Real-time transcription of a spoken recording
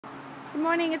Good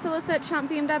morning, it's Alyssa at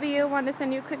Champ BMW. Wanted to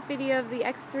send you a quick video of the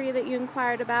X3 that you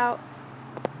inquired about.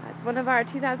 It's one of our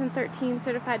 2013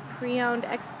 certified pre-owned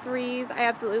X3s. I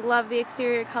absolutely love the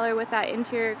exterior color with that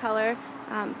interior color.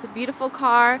 It's a beautiful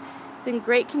car. It's in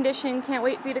great condition. Can't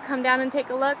wait for you to come down and take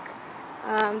a look.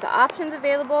 The options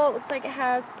available, it looks like it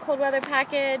has cold weather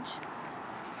package,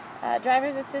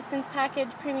 driver's assistance package,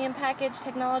 premium package,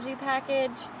 technology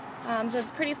package. So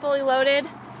it's pretty fully loaded.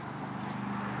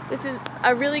 This is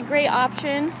a really great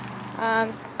option.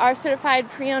 Our certified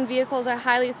pre-owned vehicles are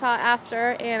highly sought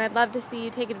after, and I'd love to see you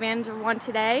take advantage of one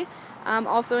today.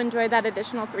 Also enjoy that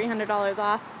additional $300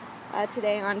 off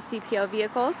today on CPO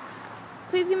vehicles.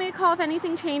 Please give me a call if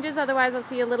anything changes, otherwise I'll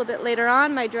see you a little bit later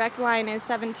on. My direct line is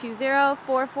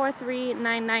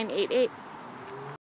 720-443-9988.